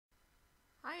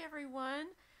Hi everyone.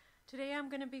 Today I'm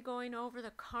going to be going over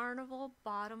the Carnival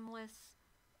Bottomless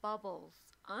Bubbles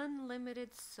Unlimited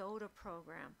Soda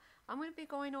Program. I'm going to be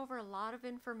going over a lot of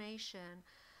information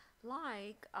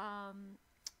like,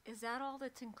 is that all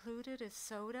that's included is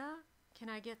soda? Can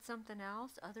I get something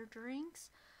else, other drinks?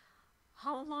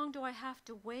 How long do I have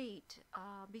to wait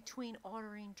between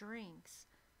ordering drinks?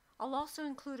 I'll also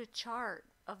include a chart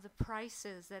of the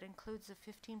prices that includes a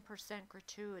 15%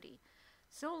 gratuity.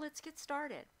 So let's get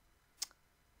started.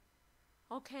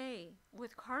 Okay,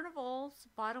 with Carnival's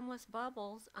Bottomless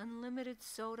Bubbles Unlimited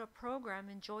Soda program,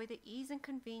 enjoy the ease and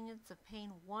convenience of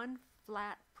paying one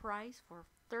flat price for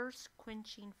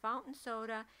thirst-quenching fountain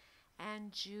soda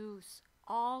and juice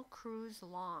all cruise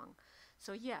long.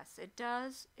 So yes, it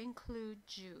does include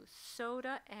juice,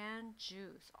 soda and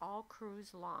juice all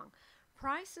cruise long.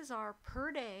 Prices are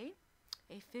per day.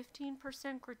 A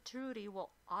 15% gratuity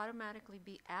will automatically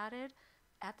be added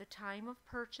at the time of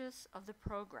purchase of the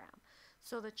program.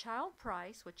 So the child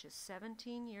price, which is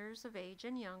 17 years of age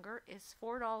and younger, is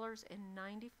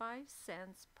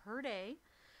 $4.95 per day.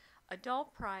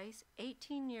 Adult price,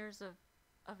 18 years of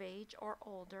age or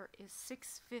older, is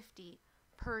 $6.50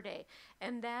 per day.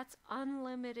 And that's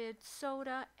unlimited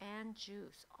soda and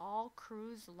juice, all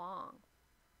cruise long.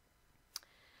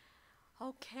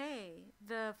 Okay,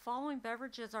 the following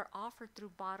beverages are offered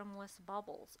through Bottomless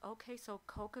Bubbles. Okay, so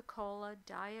Coca-Cola,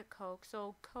 Diet Coke.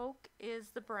 So Coke is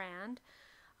the brand.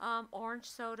 Orange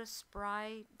soda,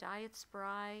 Sprite, Diet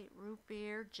Sprite, root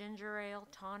beer, ginger ale,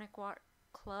 tonic water,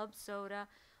 club soda,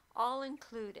 all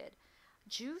included.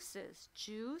 Juices,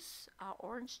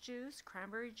 orange juice,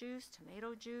 cranberry juice,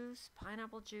 tomato juice,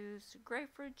 pineapple juice,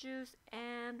 grapefruit juice,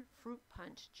 and fruit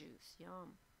punch juice.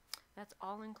 Yum. That's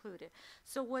all included.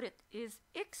 So what it is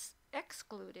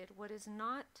excluded, what is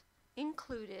not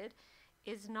included,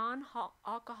 is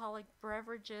non-alcoholic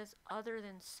beverages other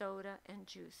than soda and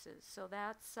juices. So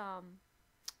that's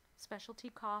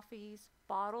specialty coffees,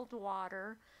 bottled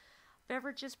water,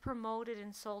 beverages promoted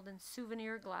and sold in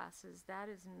souvenir glasses. That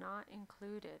is not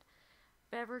included.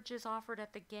 Beverages offered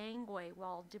at the gangway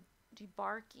while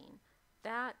debarking.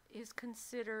 That is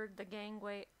considered the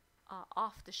gangway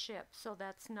off the ship, so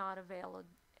that's not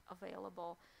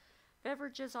available.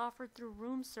 Beverages offered through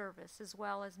room service as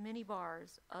well as mini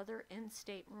bars, other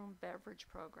in-state room beverage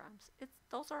programs.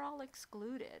 Those are all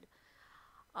excluded.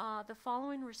 The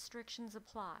following restrictions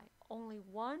apply. Only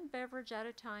one beverage at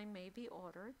a time may be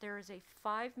ordered. There is a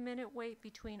 5-minute wait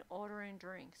between ordering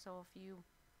drinks. So if you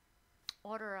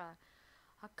order a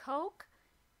Coke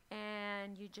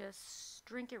and you just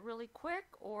drink it really quick,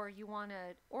 or you want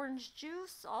an orange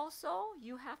juice also,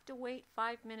 you have to wait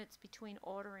 5 minutes between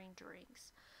ordering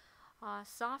drinks.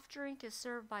 Soft drink is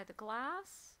served by the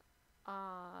glass,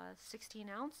 16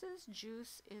 ounces.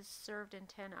 Juice is served in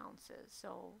 10 ounces.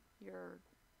 So your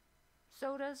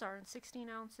sodas are in 16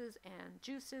 ounces and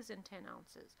juices in 10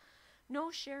 ounces. No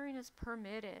sharing is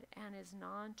permitted and is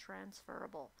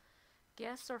non-transferable.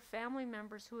 Guests or family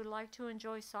members who would like to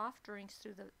enjoy soft drinks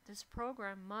through this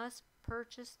program must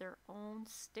purchase their own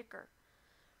sticker.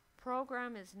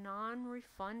 Program is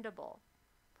non-refundable.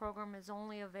 Program is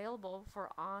only available for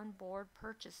on-board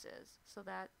purchases. So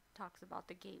that talks about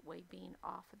the gateway being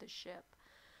off of the ship.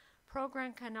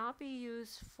 Program cannot be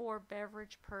used for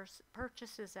beverage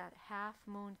purchases at Half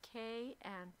Moon Cay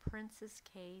and Princess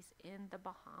Cays in the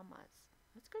Bahamas.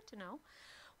 That's good to know.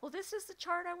 Well, this is the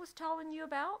chart I was telling you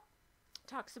about.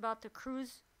 Talks about the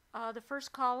cruise. The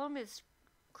first column is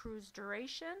cruise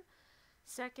duration.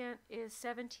 Second is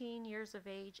 17 years of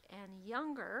age and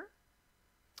younger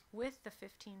with the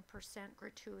 15%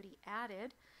 gratuity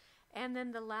added. And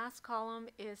then the last column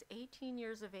is 18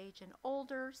 years of age and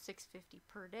older, $6.50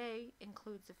 per day,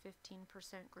 includes a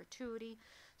 15% gratuity.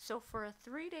 So for a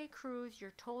 3-day cruise,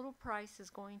 your total price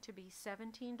is going to be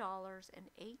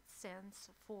 $17.08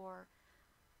 for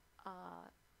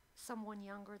someone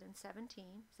younger than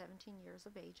 17 years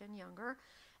of age and younger.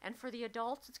 And for the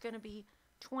adults, it's going to be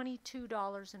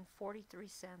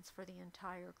 $22.43 for the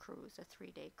entire cruise, a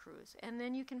 3-day cruise. And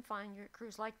then you can find your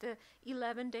cruise, like the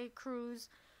 11-day cruise,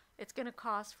 it's going to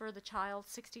cost for the child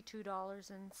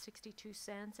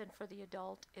 $62.62, and for the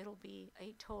adult, it'll be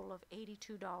a total of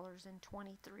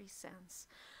 $82.23.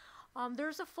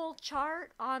 There's a full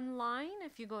chart online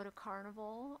if you go to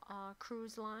Carnival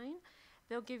Cruise Line.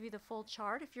 They'll give you the full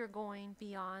chart if you're going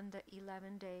beyond the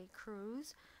 11-day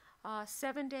cruise.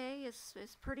 7-day is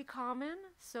pretty common.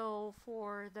 So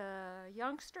for the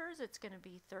youngsters, it's going to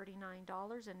be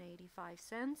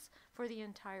 $39.85 for the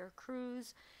entire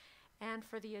cruise. And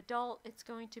for the adult, it's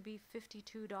going to be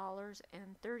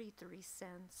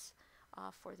 $52.33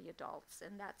 for the adults,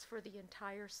 and that's for the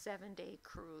entire 7-day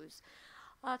cruise.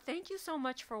 Thank you so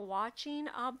much for watching.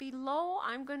 Below,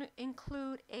 I'm going to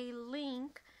include a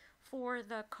link for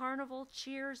the Carnival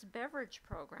Cheers beverage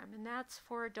program, and that's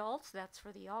for adults. That's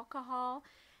for the alcohol,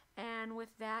 and with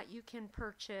that you can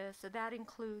purchase, so that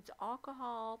includes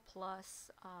alcohol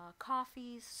plus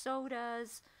coffees,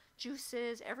 sodas,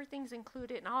 juices, everything's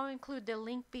included, and I'll include the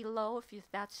link below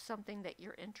if that's something that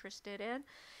you're interested in.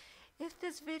 If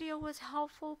this video was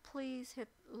helpful, please hit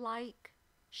like,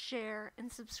 share,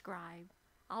 and subscribe.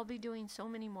 I'll be doing so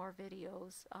many more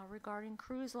videos regarding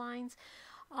cruise lines.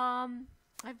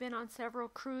 I've been on several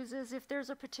cruises. If there's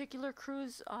a particular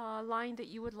cruise line that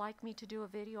you would like me to do a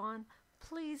video on,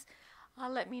 please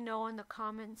let me know in the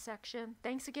comment section.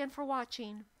 Thanks again for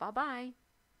watching. Bye-bye.